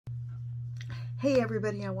Hey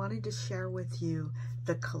everybody, I wanted to share with you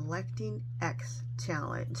the Collecting X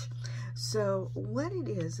Challenge. So what it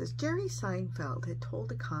is Jerry Seinfeld had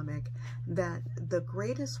told a comic that the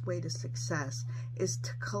greatest way to success is to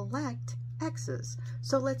collect X's.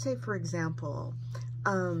 So let's say, for example,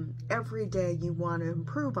 every day you want to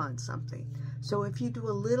improve on something. So if you do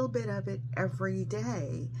a little bit of it every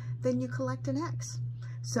day, then you collect an X.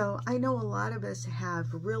 So I know a lot of us have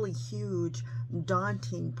really huge,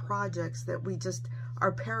 daunting projects that we just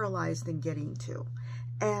are paralyzed in getting to.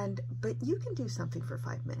 But you can do something for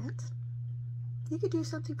 5 minutes. You could do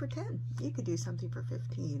something for 10. You could do something for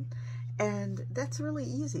 15. And that's really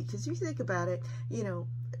easy because you think about it,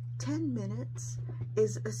 10 minutes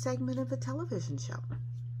is a segment of a television show.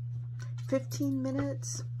 15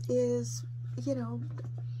 minutes is,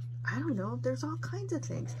 I don't know, there's all kinds of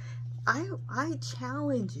things. I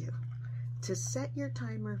challenge you to set your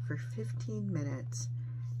timer for 15 minutes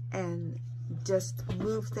and just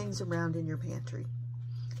move things around in your pantry.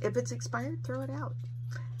 If it's expired, throw it out.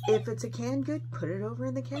 If it's a canned good, put it over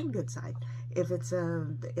in the canned good side. If it's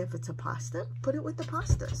a pasta, put it with the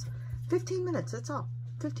pastas. 15 minutes, that's all.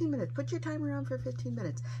 15 minutes. Put your timer on for 15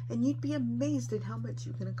 minutes and you'd be amazed at how much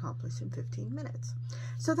you can accomplish in 15 minutes.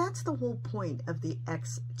 So that's the whole point of the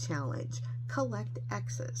X Challenge. Collect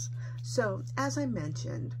X's. So as I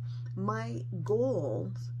mentioned, my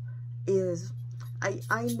goal is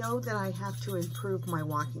I know that I have to improve my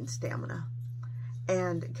walking stamina.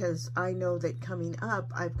 And because I know that coming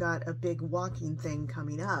up, I've got a big walking thing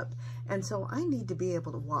coming up. And so I need to be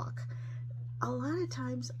able to walk. A lot of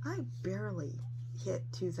times I barely hit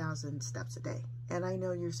 2,000 steps a day. And I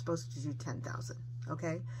know you're supposed to do 10,000,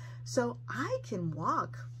 okay? So I can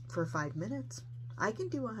walk for 5 minutes. I can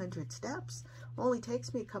do 100 steps. Only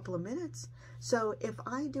takes me a couple of minutes. So if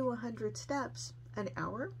I do 100 steps an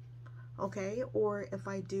hour, okay, or if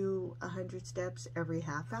I do 100 steps every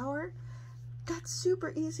half hour, that's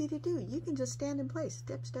super easy to do. You can just stand in place,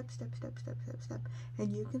 step, step, step, step, step, step, step,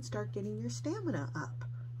 and you can start getting your stamina up,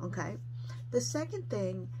 okay? The second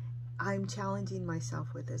thing I'm challenging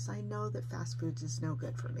myself with is I know that fast foods is no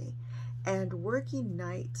good for me. And working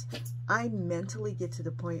nights, I mentally get to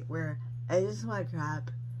the point where I just want crap,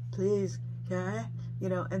 please, okay?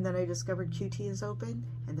 And then I discovered QT is open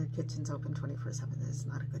and their kitchen's open 24/7. That's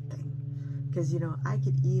not a good thing. Because, I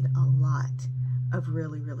could eat a lot of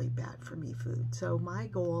really, really bad for me food. So my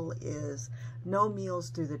goal is no meals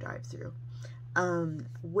through the drive-thru.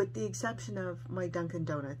 With the exception of my Dunkin'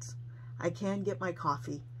 Donuts, I can get my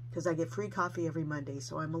coffee because I get free coffee every Monday.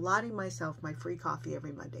 So I'm allotting myself my free coffee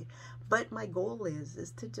every Monday. But my goal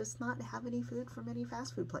is to just not have any food from any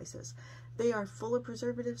fast food places. They are full of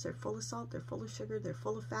preservatives, they're full of salt, they're full of sugar, they're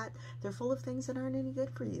full of fat, they're full of things that aren't any good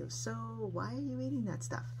for you. So why are you eating that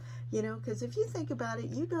stuff? Because if you think about it,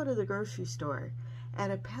 you go to the grocery store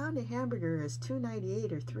and a pound of hamburger is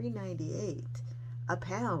 $2.98 or $3.98 a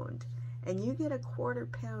pound. And you get a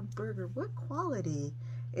quarter-pound burger. What quality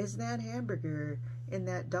is that hamburger in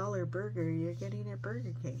that dollar burger you're getting at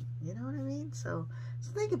Burger King? You know what I mean? So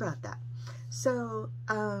think about that. So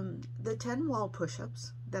the 10 wall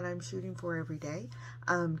push-ups that I'm shooting for every day,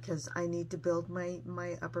 because I need to build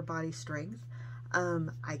my upper body strength,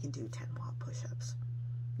 I can do 10 wall push-ups.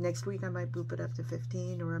 Next week I might boop it up to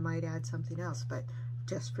 15 or I might add something else, but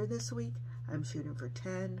just for this week I'm shooting for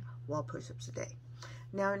 10 wall push-ups a day.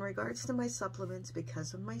 Now, in regards to my supplements,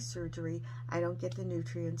 because of my surgery, I don't get the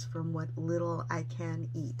nutrients from what little I can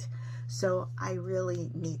eat. So I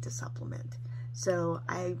really need to supplement. So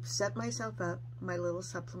I set myself up my little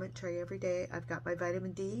supplement tray every day. I've got my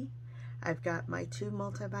vitamin D. I've got my 2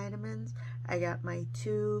 multivitamins. I got my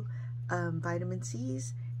 2 vitamin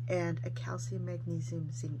C's and a calcium,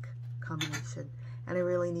 magnesium, zinc combination. And I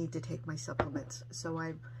really need to take my supplements. So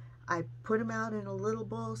I put them out in a little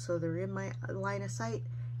bowl so they're in my line of sight,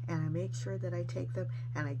 and I make sure that I take them,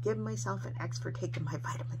 and I give myself an X for taking my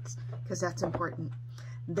vitamins because that's important.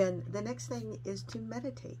 Then the next thing is to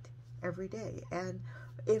meditate every day. And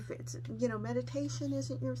if it's, meditation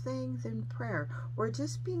isn't your thing, then prayer or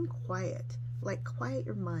just being quiet. Like, quiet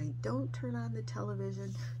your mind. Don't turn on the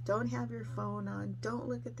television. Don't have your phone on. Don't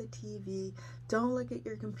look at the TV. Don't look at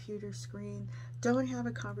your computer screen. Don't have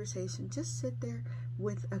a conversation. Just sit there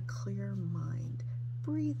with a clear mind.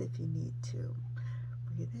 Breathe if you need to.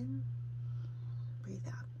 Breathe in, breathe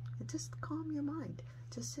out. And just calm your mind.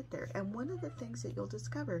 Just sit there. And one of the things that you'll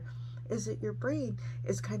discover is that your brain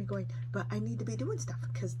is kind of going, but I need to be doing stuff,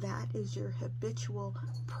 because that is your habitual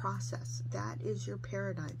process. That is your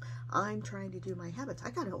paradigm. I'm trying to do my habits.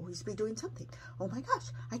 I got to always be doing something. Oh my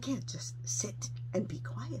gosh, I can't just sit and be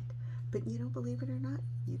quiet. But believe it or not,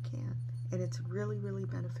 you can. and it's really, really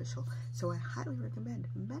beneficial. So I highly recommend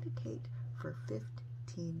meditate for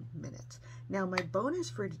 15 minutes. Now, my bonus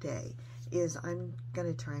for today is I'm going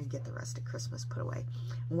to try and get the rest of Christmas put away.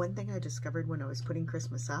 One thing I discovered when I was putting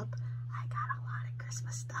Christmas up, I got a lot of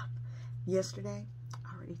Christmas stuff. Yesterday,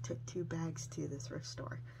 I already took 2 bags to the thrift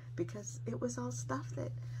store because it was all stuff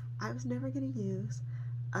that I was never going to use.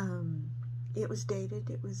 It was dated.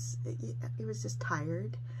 It was just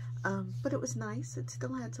tired. But it was nice. It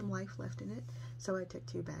still had some life left in it. So I took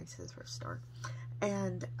 2 bags to the thrift store.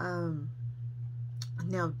 And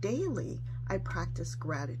now daily, I practice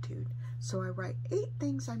gratitude. So I write 8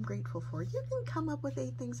 things I'm grateful for. You can come up with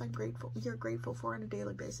 8 things you're grateful for on a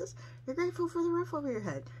daily basis. You're grateful for the roof over your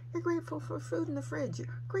head. You're grateful for food in the fridge. You're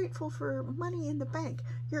grateful for money in the bank.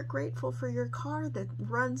 You're grateful for your car that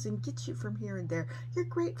runs and gets you from here and there. You're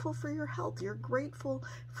grateful for your health. You're grateful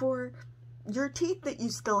for your teeth that you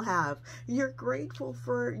still have. You're grateful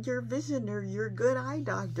for your vision or your good eye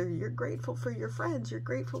doctor. You're grateful for your friends. You're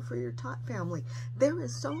grateful for your tot family. There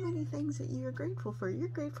is so many things that you're grateful for. You're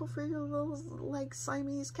grateful for your little like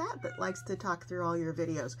Siamese cat that likes to talk through all your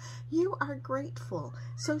videos. You are grateful.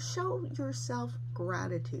 So show yourself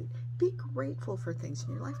gratitude. Be grateful for things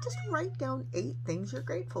in your life. Just write down 8 things you're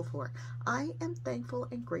grateful for. I am thankful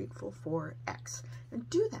and grateful for X. And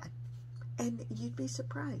do that. And you'd be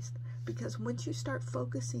surprised, because once you start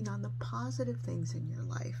focusing on the positive things in your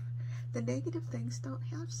life, the negative things don't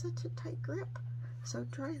have such a tight grip. So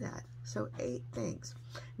try that. So 8 things.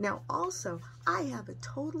 Now also, I have a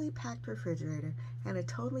totally packed refrigerator and a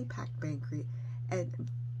totally packed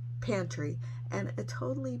pantry and a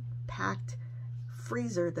totally packed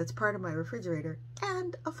freezer that's part of my refrigerator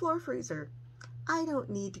and a floor freezer. I don't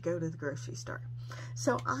need to go to the grocery store.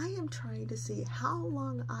 So I am trying to see how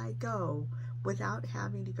long I go without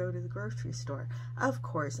having to go to the grocery store. Of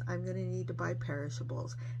course, I'm going to need to buy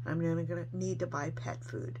perishables. And I'm going to need to buy pet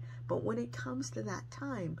food. But when it comes to that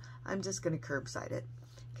time, I'm just going to curbside it.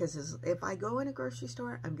 Because if I go in a grocery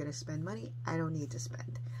store, I'm going to spend money I don't need to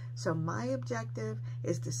spend. So my objective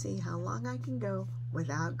is to see how long I can go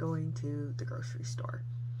without going to the grocery store.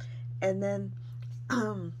 And then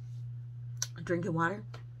drinking water.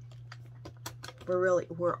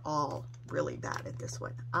 We're all really bad at this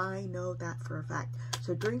one. I know that for a fact.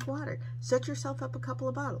 So drink water. Set yourself up a couple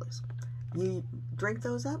of bottles. You drink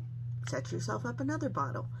those up, set yourself up another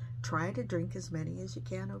bottle. Try to drink as many as you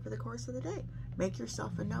can over the course of the day. Make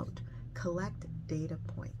yourself a note. Collect data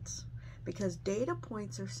points. Because data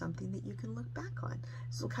points are something that you can look back on.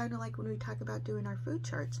 So kind of like when we talk about doing our food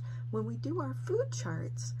charts. When we do our food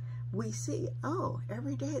charts, we see, oh,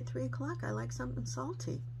 every day at 3 o'clock I like something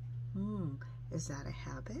salty. Is that a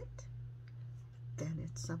habit? Then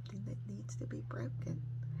it's something that needs to be broken.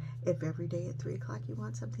 If every day at 3 o'clock you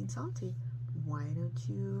want something salty, why don't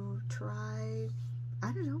you try,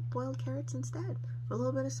 I don't know, boiled carrots instead, with a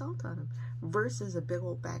little bit of salt on them, versus a big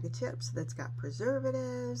old bag of chips that's got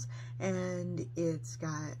preservatives and it's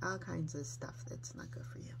got all kinds of stuff that's not good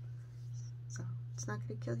for you. So it's not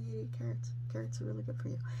going to kill you to eat carrots. Carrots are really good for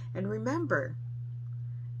you. And remember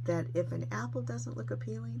that if an apple doesn't look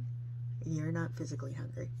appealing, you're not physically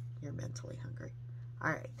hungry. You're mentally hungry.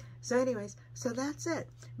 All right. So anyways, so that's it.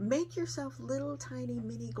 Make yourself little tiny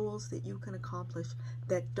mini goals that you can accomplish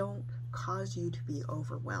that don't cause you to be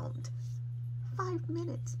overwhelmed. 5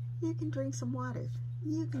 minutes. You can drink some water.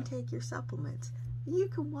 You can take your supplements. You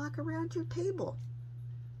can walk around your table.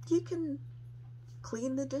 You can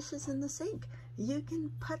clean the dishes in the sink. You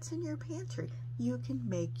can putz in your pantry. You can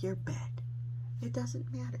make your bed. It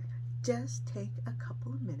doesn't matter. Just take a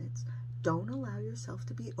couple of minutes. Don't allow yourself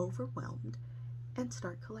to be overwhelmed and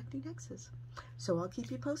start collecting X's. So I'll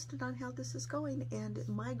keep you posted on how this is going, and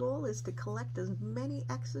my goal is to collect as many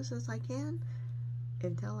X's as I can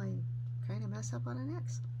until I kind of mess up on an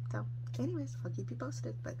X. So anyways, I'll keep you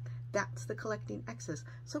posted, but that's the collecting X's.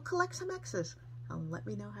 So collect some X's and let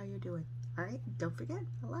me know how you're doing. All right, don't forget,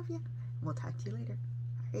 I love you. We'll talk to you later.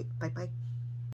 All right, bye-bye.